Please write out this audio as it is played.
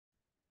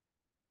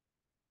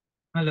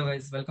Hello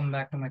guys, welcome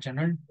back to my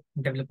channel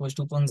Developers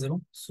 2.0.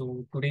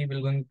 So today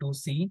we're going to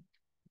see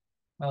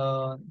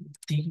uh,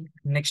 the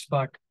next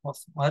part of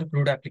our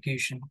CRUD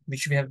application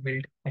which we have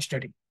built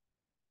yesterday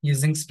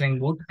using Spring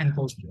Boot and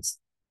Postgres.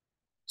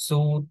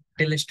 So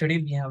till yesterday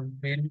we have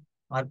built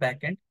our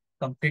backend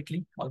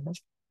completely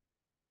almost.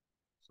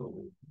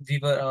 So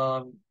we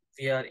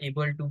are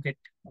able to get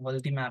all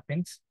the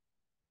mappings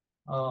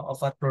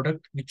of our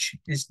product which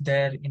is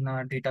there in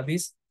our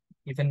database.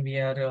 Even we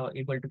are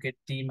able to get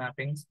the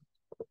mappings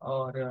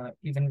or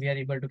even we are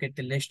able to get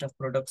the list of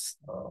products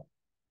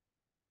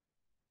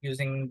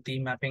using the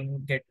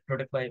mapping get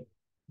product by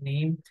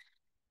name,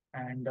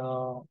 and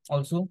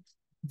also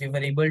we were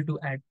able to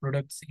add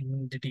products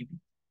in the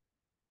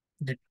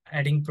DB,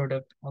 adding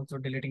product, also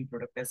deleting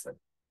product as well.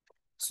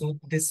 So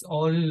this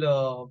all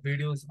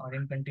videos are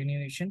in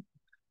continuation.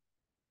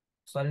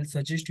 So I'll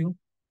suggest you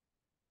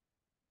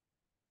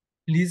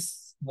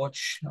please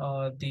watch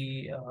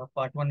the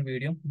part one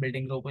video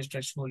building robust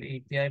RESTful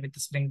API with the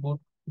Spring Boot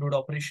root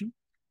operation,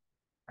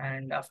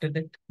 and after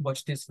that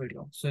watch this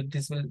video. So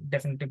this will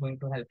definitely going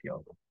to help you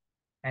out.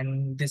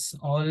 And this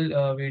all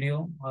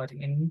video are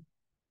in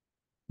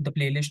the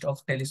playlist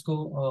of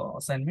Telescope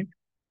assignment,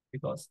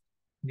 because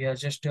we are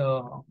just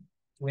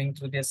going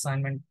through the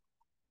assignment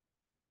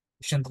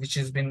questions which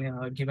has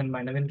been given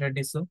by Navin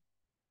Reddy sir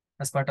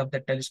as part of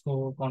the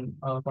Telescope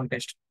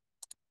contest.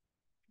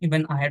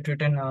 Even I had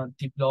written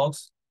the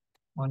blogs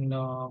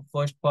on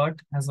first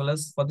part as well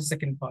as for the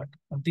second part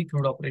of the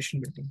CRUD operation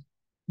building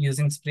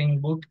using Spring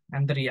Boot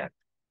and the React.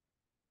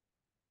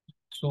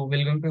 So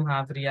we're going to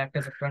have React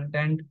as a front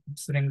end,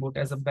 Spring Boot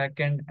as a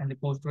back end, and the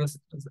Postgres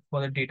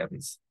for the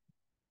database,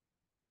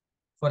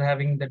 for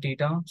having the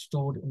data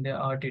stored in the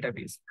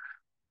database.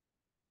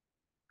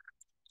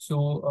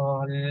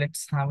 So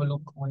let's have a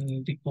look on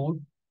the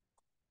code,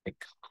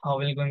 like how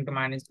we're going to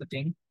manage the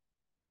thing.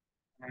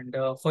 And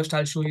first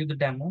I'll show you the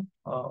demo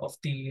of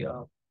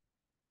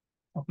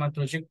my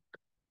project,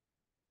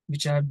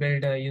 which I have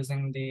built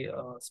using the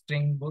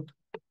Spring Boot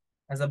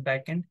as a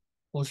backend,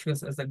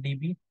 Postgres as a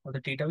DB or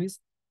the database,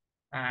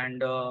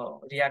 and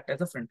React as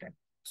a front end.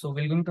 So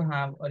we're going to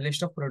have a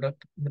list of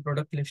product, the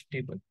product list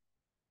table,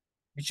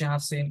 which I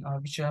have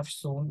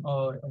shown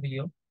over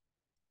here,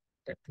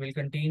 that will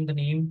contain the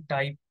name,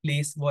 type,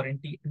 place,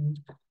 warranty, and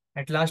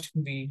at last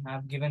we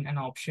have given an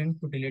option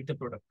to delete the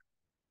product.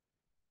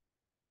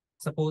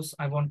 Suppose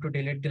I want to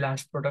delete the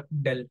last product,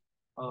 Dell,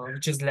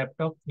 which is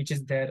laptop, which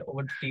is there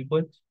over the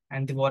table,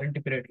 and the warranty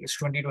period is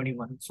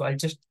 2021. So I'll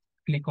just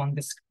click on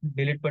this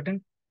delete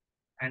button,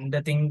 and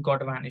the thing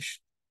got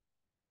vanished.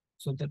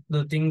 So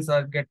the things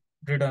are get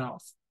ridden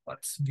off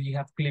once we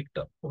have clicked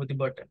over the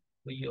button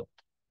over here.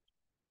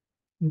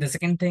 The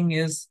second thing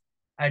is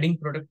adding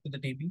product to the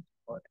DB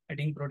or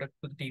adding product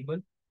to the table.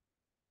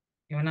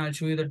 Even I'll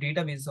show you the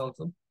database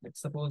also.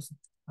 Let's suppose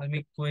I'll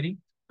make query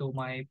to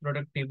my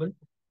product table,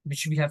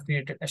 which we have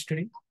created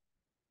yesterday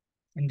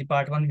in the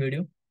part one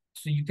video.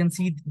 So you can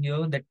see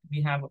here that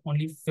we have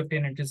only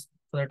 15 entries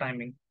for the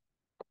timing.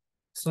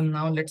 So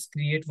now let's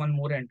create one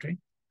more entry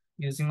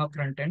using a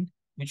front end,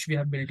 which we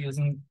have built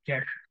using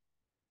cat.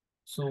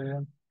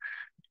 So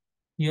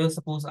here,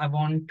 suppose I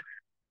want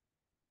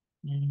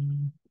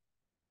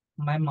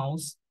my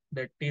mouse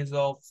that is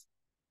of,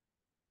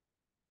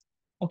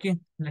 okay,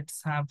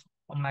 let's have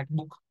a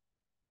MacBook,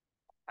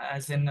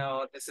 as in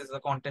this is a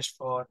contest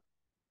for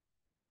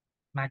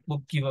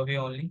MacBook giveaway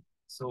only.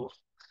 So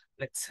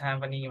let's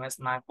have a name as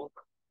MacBook.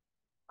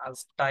 I'll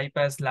type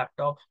as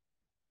laptop,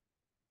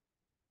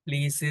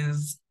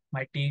 places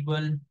my table,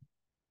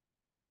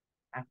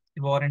 and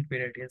the warrant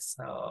period is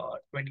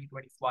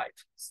 2025.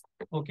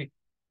 Okay,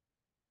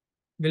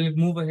 we'll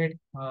move ahead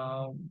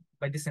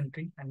by this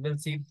entry and we'll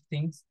save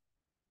things.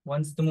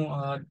 Once the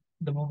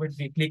moment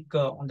we click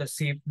on the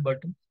save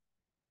button,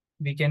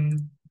 we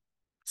can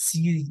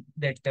see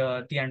that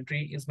the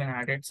entry has been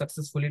added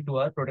successfully to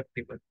our product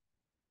table.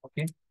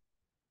 Okay.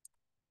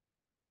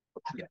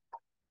 Yeah.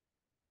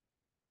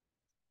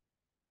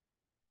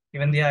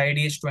 Even the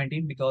ID is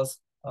 20 because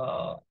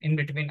in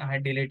between I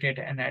had deleted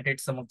and added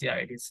some of the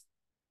IDs.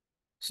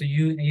 So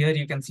here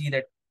you can see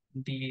that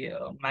the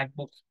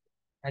MacBook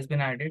has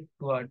been added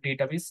to our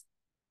database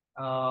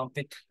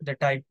with the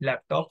type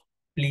laptop,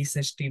 place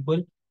as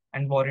table,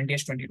 and warranty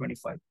as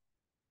 2025.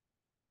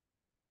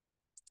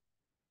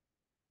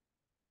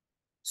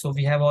 So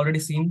we have already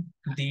seen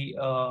the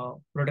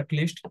product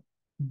list,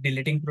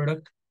 deleting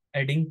product,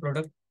 adding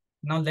product.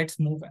 Now let's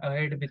move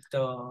ahead with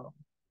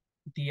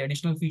the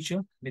additional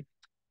feature with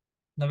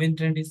Navin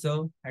Reddy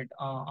sir had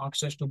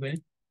asked us to build,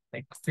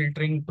 like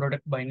filtering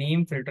product by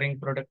name, filtering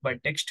product by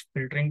text,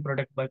 filtering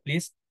product by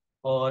place,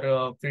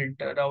 or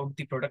filter out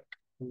the product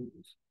who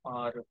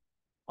are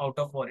out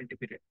of warranty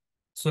period.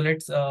 So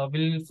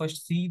we'll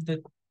first see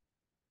the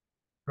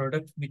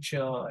product which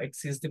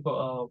exceeds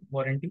the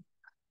warranty.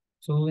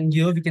 So in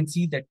here we can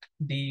see that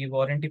the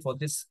warranty for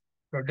this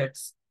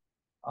products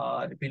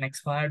are been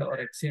expired or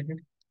exceeded.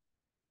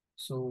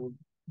 So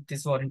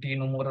this warranty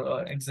no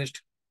more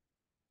exists.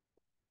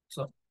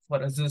 So for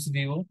Asus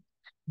Vivo,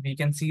 we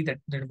can see that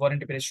the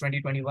warranty period is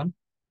 2021.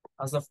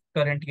 As of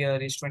current year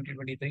is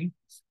 2023.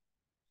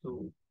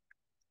 So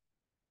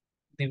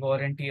the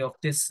warranty of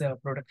this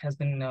product has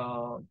been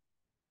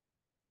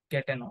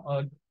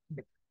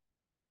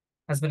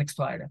has been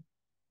expired.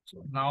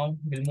 So now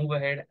we'll move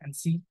ahead and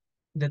see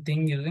the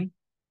thing using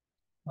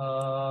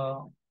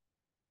uh,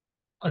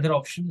 other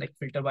option like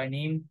filter by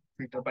name,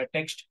 filter by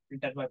text,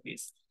 filter by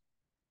place.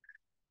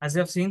 As you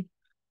have seen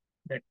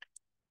that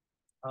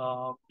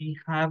we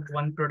have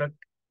one product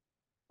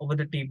over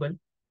the table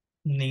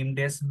named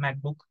as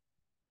MacBook.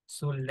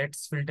 So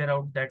let's filter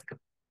out that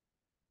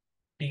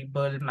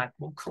table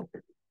MacBook.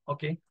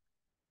 Okay,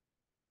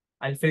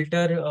 I'll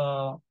filter.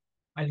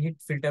 I'll hit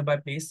filter by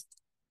place,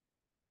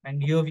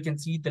 and here we can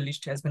see the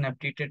list has been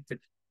updated with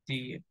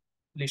the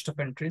list of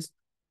entries,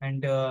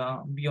 and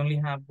we only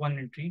have one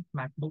entry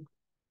MacBook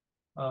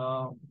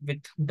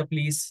with the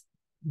place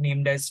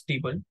named as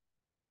table.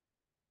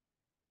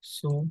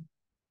 So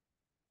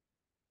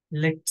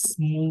let's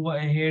move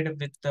ahead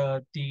with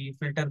the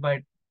filter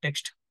by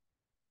text.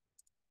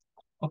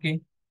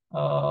 Okay.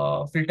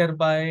 Filter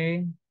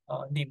by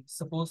name.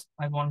 Suppose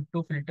I want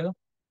to filter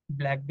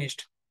black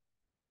based.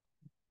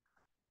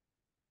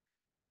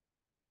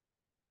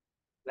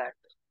 Black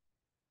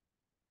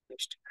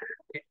based.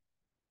 Okay.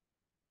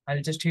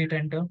 I'll just hit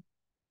enter.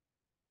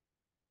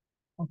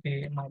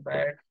 Okay, my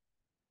bad.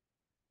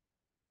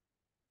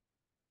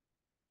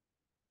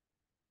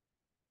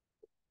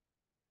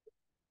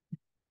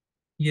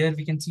 Here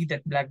we can see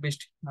that black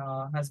based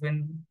has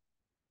been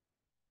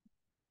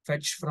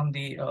fetched from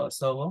the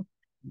server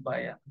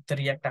by the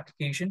React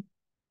application.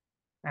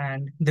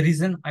 And the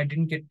reason I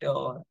didn't get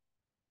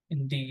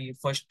in the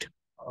first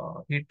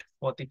hit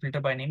for the filter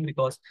by name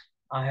because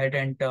I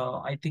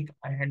think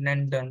I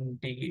hadn't done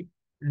the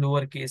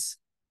lowercase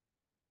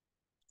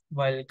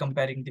while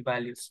comparing the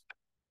values.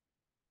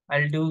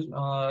 I'll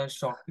do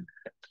short.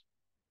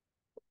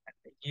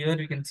 Here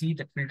we can see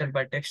that filter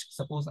by text.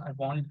 Suppose I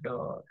want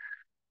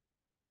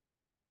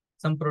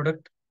some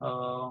product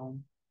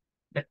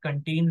that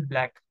contain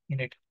black in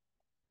it.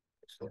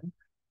 So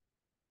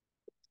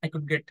I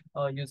could get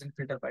using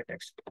filter by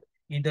text,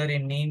 either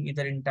in name,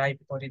 either in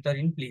type, or either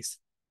in place.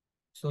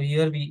 So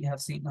here we have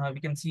seen, we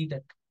can see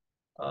that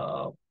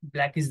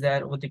black is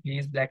there over the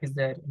place, black is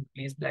there in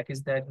place, black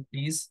is there in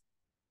place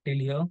till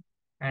here.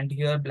 And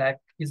here black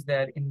is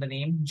there in the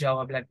name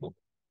Java Black Book.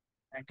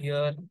 And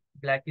here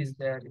black is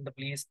there in the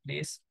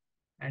place.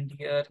 And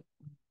here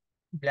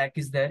black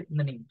is there in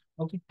the name.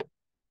 Okay.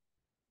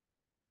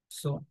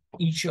 So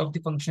each of the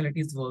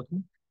functionality is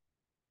working.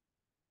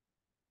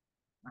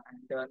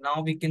 And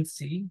now we can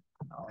see,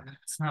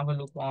 let's have a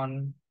look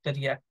on the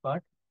React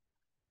part.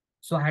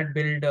 So I had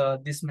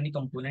built this many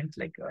components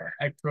like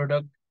add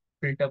product,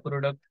 filter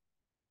product,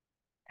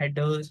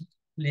 headers,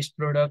 list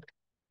product,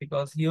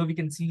 because here we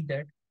can see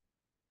that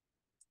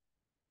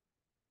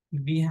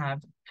we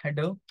have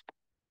header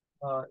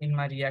in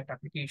my React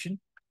application.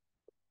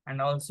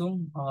 And also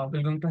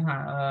we're going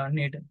to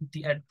need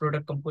the add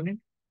product component,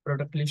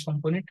 product list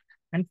component,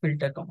 and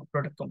filter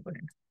product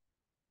component.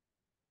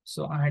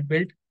 So I had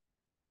built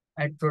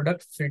add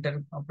product,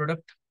 filter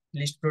product,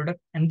 list product,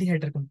 and the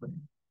header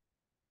component.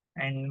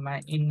 And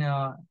my in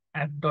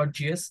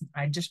app.js,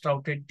 I just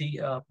routed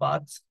the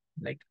paths.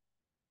 Like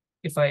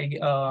if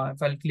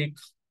I'll click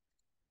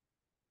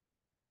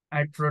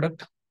add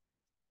product,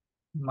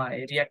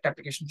 my React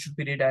application should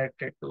be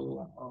redirected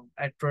to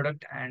add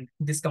product, and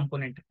this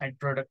component, add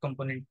product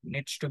component,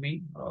 needs to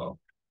be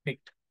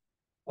picked.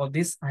 For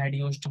this, I had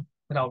used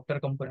router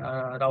component,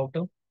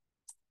 router,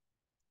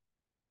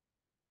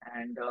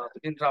 and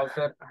within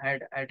router, I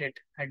had added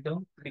header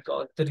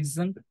because the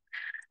reason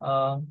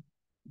uh,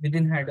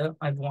 within header,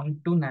 I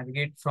want to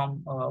navigate from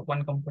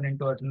one component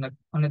to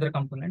another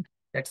component.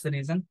 That's the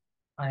reason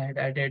I had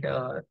added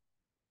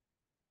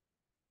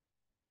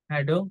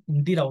header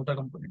in the router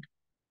component.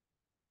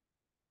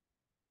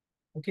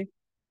 Okay.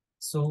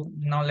 So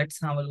now let's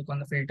have a look on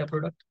the filter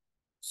product.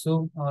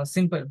 So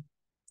simple.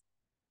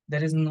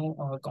 There is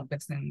no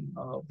complex thing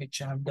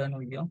which I have done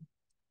over here.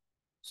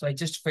 So I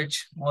just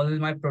fetch all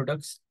my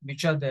products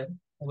which are there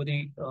over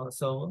the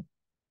server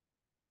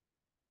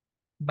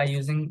by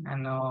using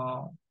an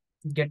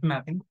get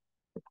mapping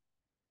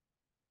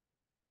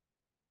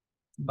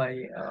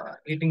by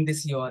hitting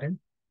this URL,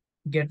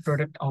 get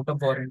product out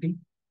of warranty,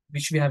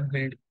 which we have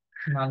built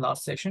in our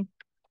last session.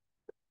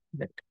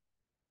 That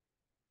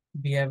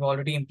we have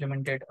already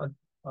implemented a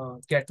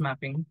get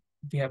mapping.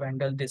 We have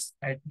handled this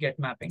at get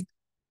mapping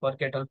for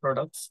get all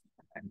products.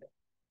 And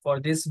for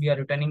this, we are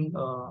returning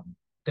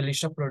the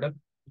list of products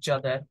which are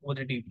there over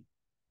the DB.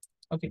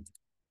 Okay.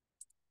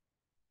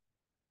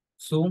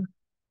 So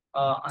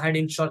I had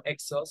installed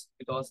Axios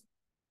because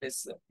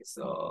this is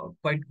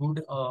quite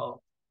good, I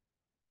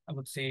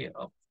would say,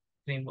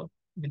 framework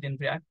within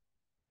React,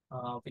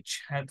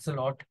 which helps a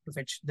lot to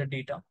fetch the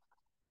data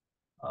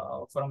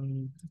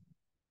from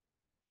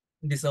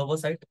the server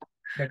side.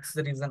 That's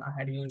the reason I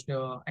had used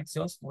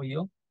Axios over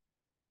here.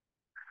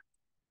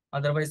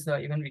 Otherwise,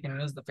 even we can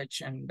use the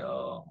fetch and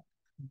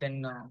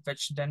then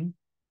fetch then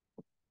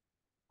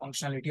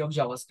functionality of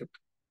JavaScript.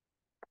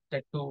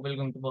 That too will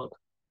going to work.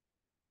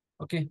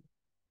 Okay.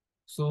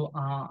 So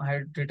I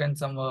had written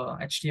some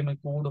HTML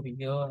code over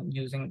here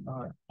using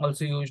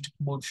also used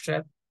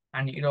Bootstrap,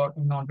 and in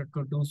order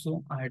to do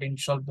so, I had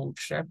installed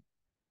Bootstrap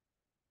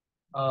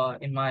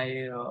in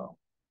my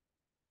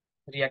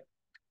React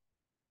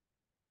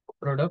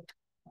product,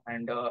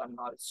 and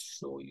I'll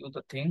show you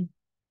the thing.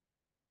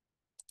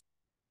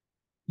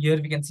 Here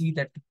we can see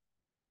that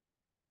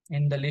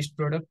in the list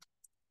product,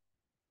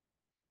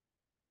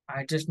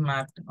 I just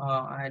mapped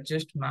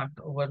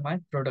over my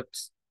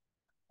products,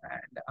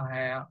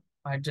 and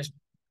I just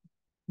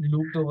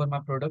looped over my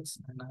products,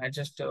 and I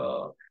just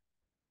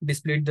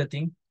displayed the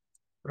thing: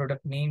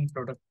 product name,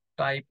 product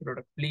type,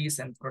 product place,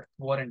 and product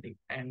warranty.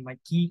 And my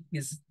key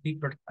is the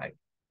product type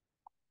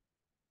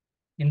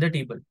in the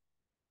table.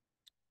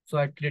 So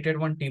I created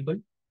one table,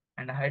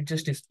 and I had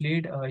just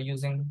displayed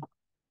using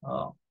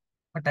uh,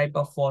 a type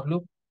of for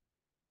loop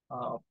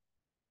uh,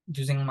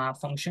 using map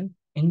function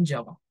in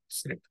Java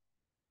script.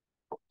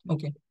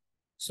 Okay.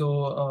 So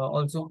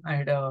also I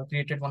had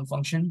created one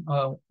function.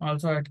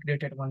 Also I had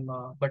created one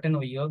button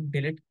over here,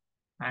 delete.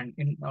 And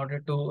in order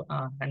to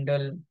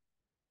handle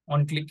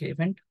on-click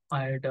event,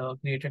 I had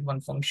created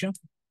one function,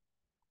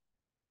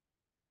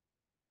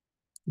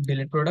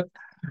 delete product,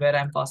 where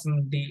I'm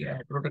passing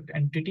the product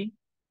entity.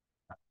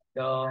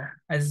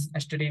 As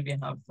yesterday we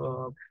have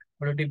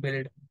already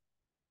built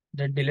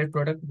the delete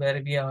product,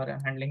 where we are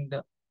handling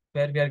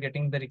where we are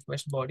getting the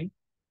request body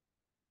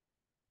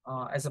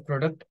as a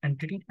product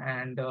entity,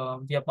 and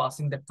we are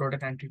passing that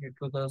product entity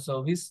to the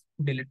service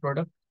delete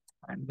product,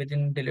 and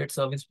within delete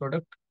service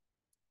product,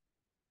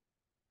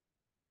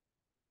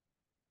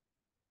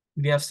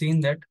 we have seen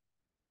that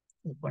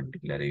open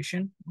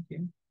declaration.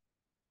 Okay.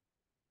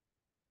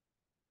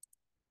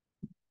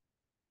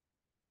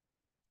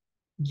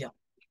 Yeah.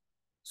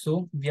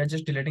 So we are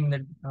just deleting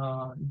the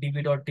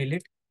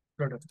db.delete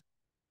product,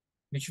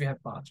 which we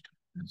have passed.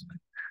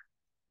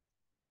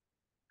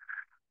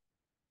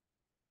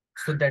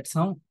 So that's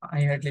how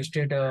I had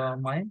listed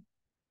my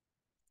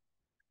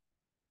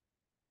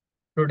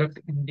product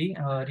in the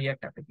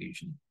React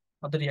application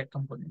or the React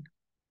component.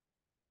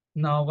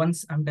 Now,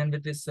 once I'm done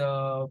with this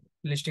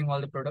listing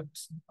all the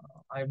products,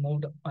 I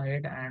moved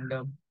ahead and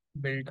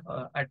built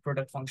add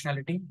product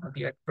functionality,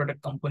 the add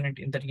product component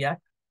in the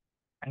React.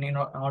 And in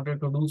order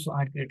to do so, I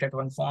had created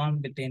one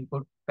form with the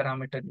input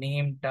parameter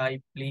name,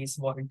 type, place,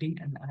 warranty,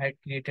 and I had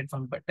created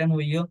one button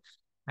over here.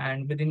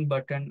 And within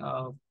button,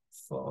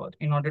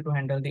 in order to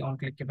handle the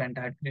on-click event,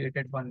 I had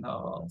created one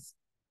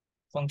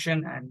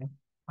function, and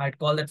I'd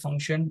call that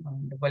function.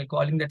 And while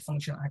calling that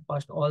function, I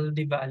passed all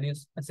the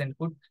values as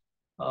input,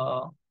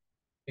 uh,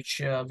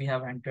 which we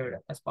have entered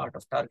as part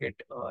of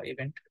target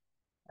event.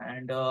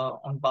 And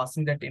on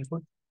passing that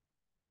input,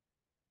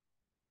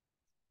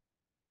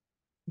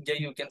 yeah,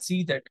 you can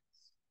see that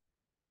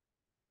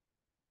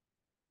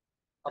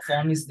a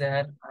form is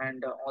there,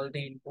 and all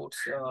the inputs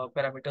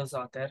parameters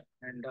are there,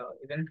 and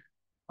even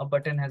a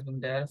button has been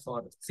there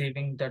for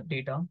saving the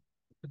data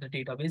to the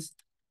database.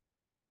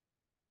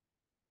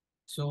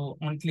 So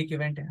on-click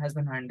event has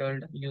been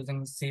handled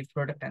using save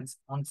product, and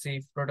on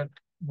save product,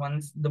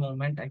 once the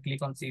moment I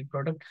click on save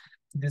product,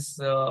 this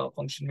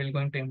function will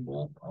going to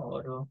invoke,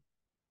 or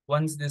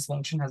once this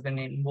function has been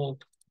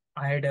invoked,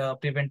 I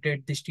had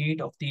prevented the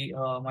state of the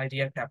my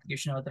React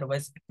application.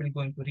 Otherwise, it will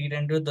going to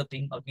re-render the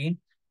thing again.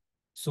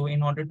 So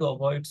in order to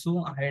avoid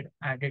so, I had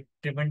added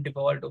prevent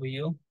default over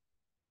here.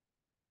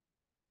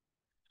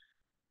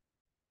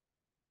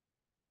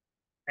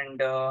 And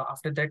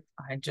after that,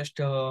 I just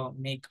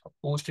make a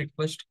post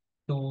request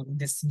to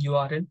this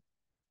URL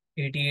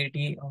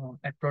 8080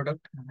 at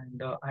product,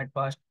 and I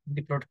passed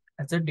the product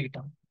as a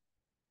data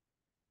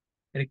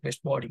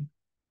request body,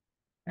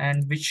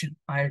 and which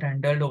I had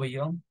handled over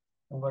here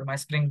over my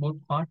Spring Boot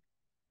part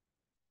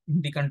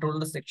in the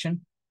controller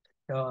section.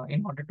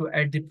 In order to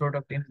add the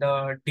product in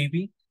the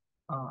DB,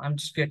 I'm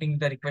just getting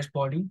the request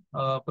body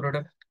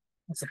product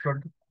as a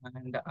product,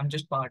 and I'm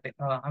just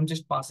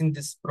passing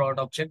this prod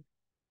object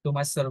to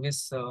my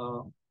service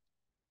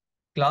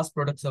class,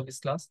 product service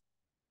class,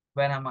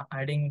 where I'm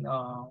adding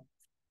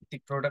the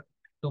product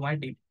to my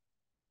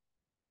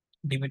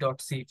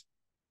db.save,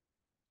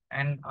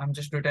 and I'm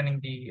just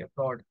returning the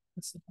prod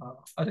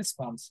a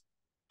response.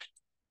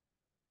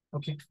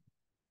 Okay,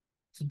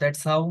 so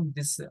that's how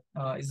this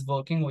is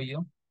working over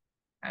here.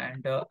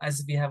 And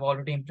as we have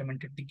already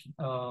implemented the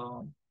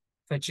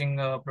fetching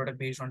product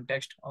based on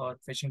text, or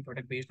fetching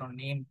product based on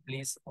name,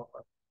 place, or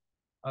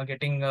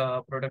getting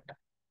a product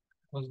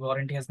whose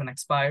warranty has been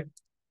expired,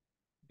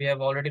 we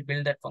have already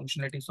built that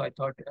functionality. So I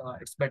thought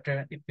it's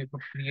better if we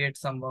could create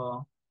some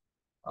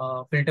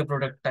filter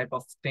product type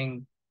of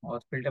thing, or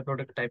filter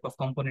product type of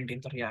component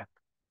in the React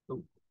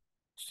too.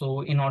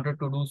 So in order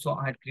to do so,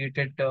 I had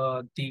created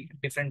the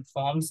different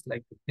forms,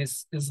 like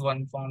this is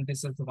one form,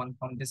 this is one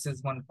form, this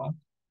is one form,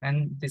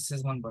 and this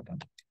is one button.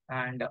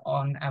 And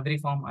on every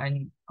form,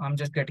 I'm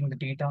just getting the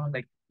data,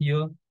 like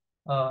here,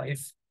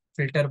 if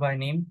filter by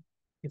name,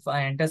 If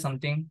I enter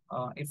something,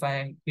 if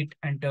I hit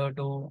enter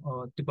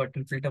to the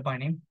button filter by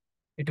name,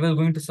 it will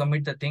going to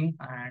submit the thing,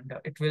 and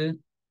it will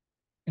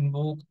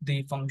invoke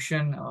the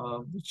function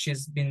which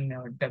has been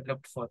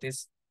developed for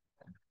this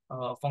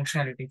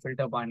functionality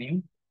filter by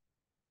name,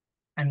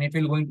 and it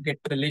will going to get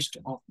the list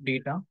of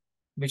data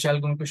which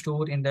I'm going to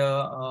store in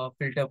the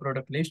filter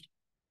product list,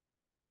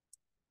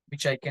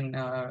 which I can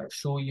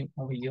show you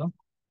over here.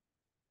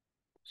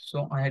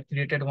 So I had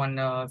created one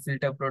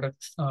filter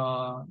product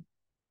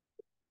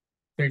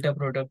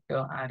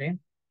array,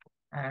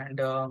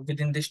 and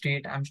within the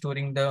state I'm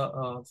storing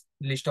the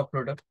list of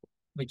products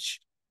which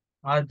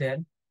are there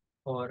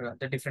for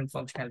the different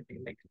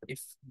functionality. Like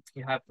if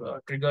you have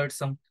triggered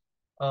some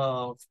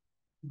uh,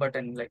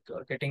 button like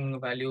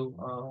getting value,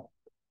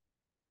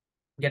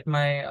 get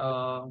my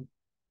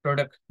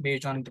product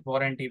based on the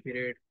warranty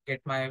period,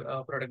 get my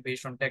product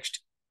based on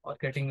text, or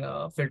getting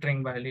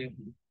filtering value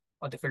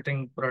or the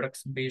filtering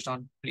products based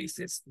on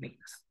places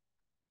links.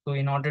 So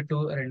in order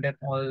to render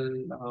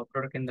all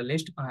product in the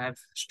list, I have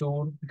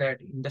stored that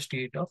in the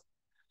state of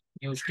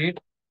use state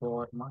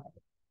for my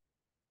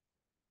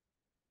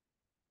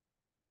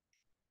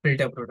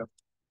filter product.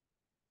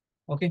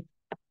 Okay,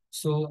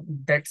 so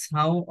that's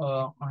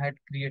how I had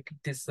created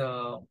this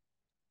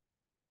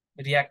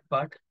React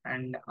part,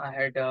 and I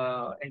had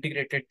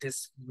integrated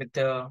this with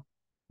the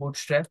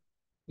Bootstrap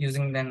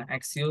using then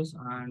Axios,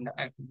 and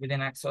within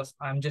Axios,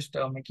 I'm just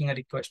making a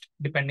request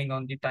depending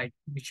on the type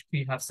which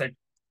we have set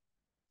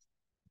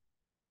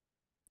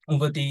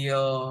over the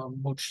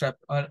Bootstrap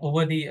or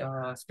over the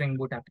Spring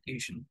Boot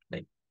application.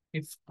 Like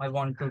if I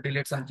want to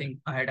delete something,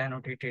 I had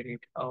annotated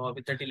it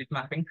with the delete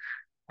mapping.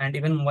 And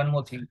even one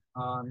more thing,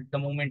 the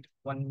moment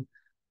once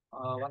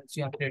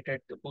you have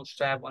created the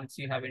Bootstrap, once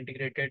you have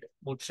integrated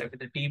Bootstrap with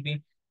the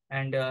DB,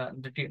 and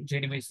the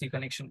JDBC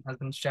connection has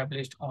been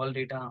established, all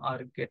data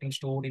are getting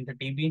stored in the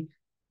DB,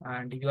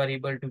 and you are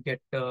able to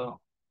get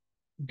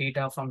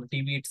data from the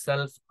DB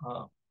itself,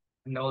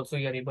 and also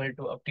you are able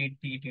to update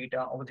the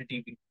data over the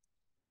DB.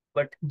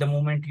 But the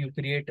moment you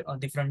create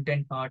the front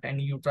end part and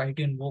you try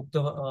to invoke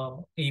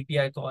the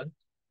API call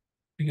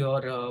to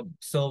your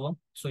server,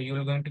 so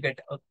you're going to get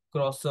a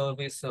cross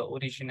service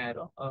origin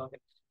error,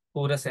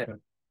 chorus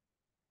error.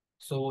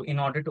 So in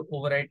order to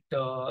override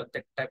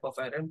that type of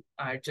error,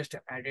 I just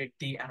added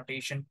the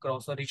annotation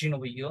cross origin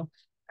over here,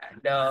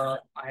 and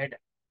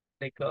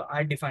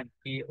I defined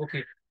the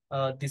okay,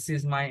 this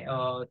is my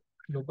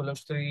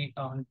localhost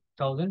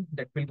 3000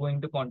 that will going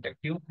to contact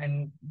you,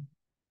 and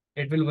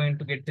it will going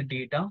to get the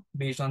data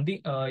based on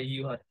the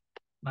UR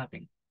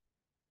mapping.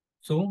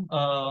 So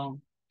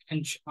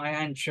I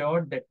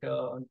ensured that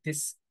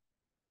this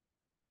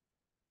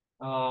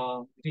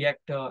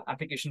React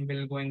application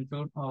will going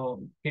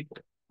to hit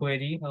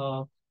query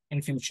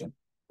in future.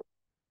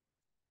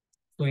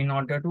 So in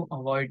order to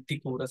avoid the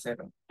chorus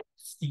error,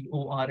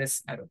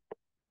 CORS error,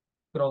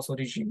 cross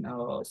origin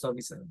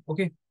service error.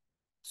 Okay.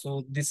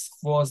 So this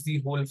was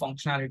the whole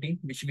functionality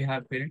which we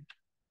have built.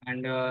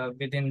 And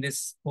within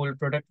this whole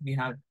product, we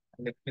have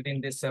like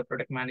within this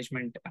product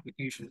management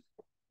application,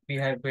 we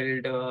have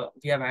built,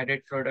 we have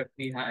added product,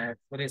 we have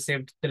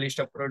received the list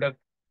of product.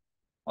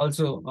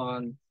 Also,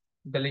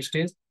 the list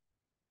is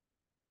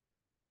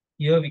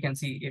here. We can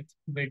see if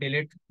we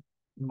delete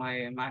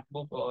my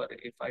MacBook or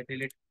if I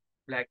delete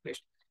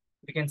Blacklist,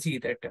 we can see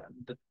that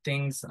the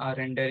things are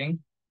rendering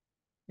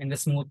in the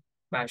smooth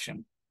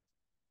fashion.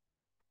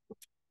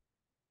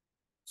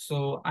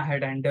 So I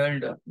had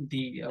handled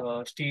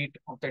the state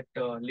of that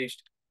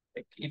list.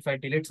 Like if I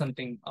delete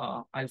something,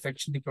 I'll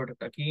fetch the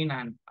product again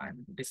and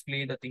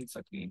display the things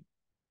again.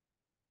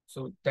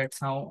 So that's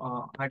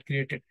how I had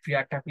created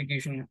React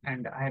application,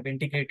 and I have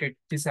integrated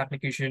this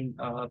application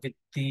with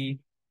the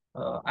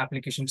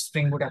application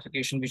Spring Boot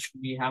application, which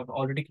we have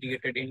already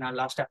created in our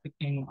last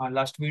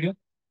video.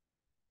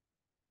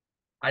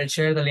 I'll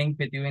share the link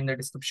with you in the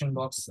description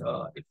box.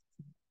 If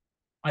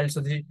I'll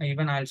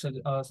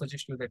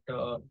suggest you that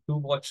do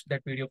watch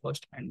that video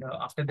first, and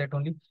after that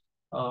only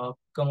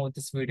come with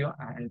this video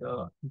and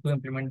to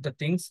implement the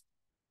things.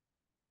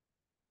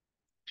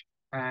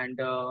 And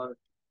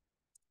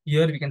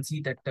here we can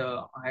see that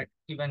I had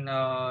even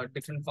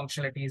different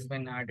functionalities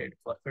been added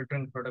for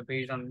filtering product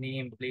based on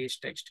name, place,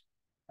 text,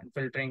 and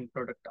filtering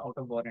product out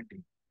of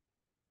warranty.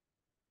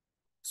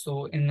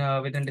 So in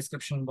within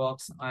description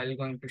box, I'll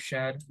going to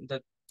share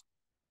the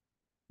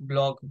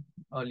blog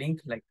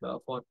link like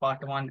for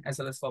part 1 as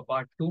well as for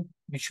part 2,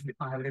 which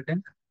I have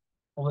written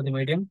over the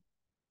Medium.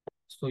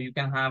 So you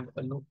can have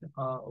a look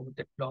over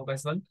that blog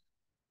as well.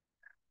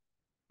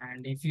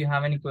 And if you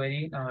have any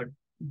query,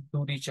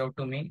 do reach out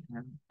to me,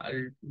 and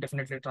I'll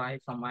definitely try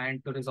from my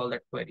end to resolve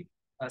that query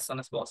as soon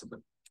as possible.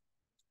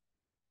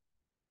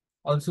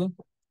 Also,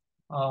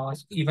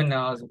 even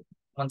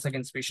once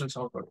again, special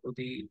shout out to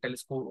the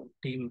Telescope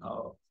team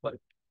for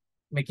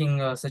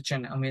making such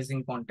an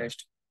amazing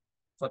contest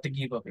for the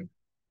giveaway.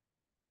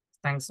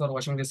 Thanks for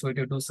watching this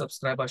video. Do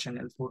subscribe our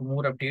channel for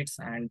more updates,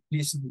 and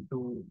please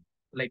do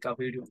like our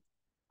video.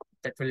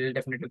 That will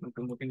definitely going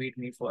to motivate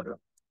me for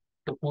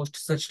to post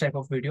such type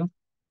of video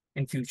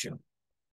in future.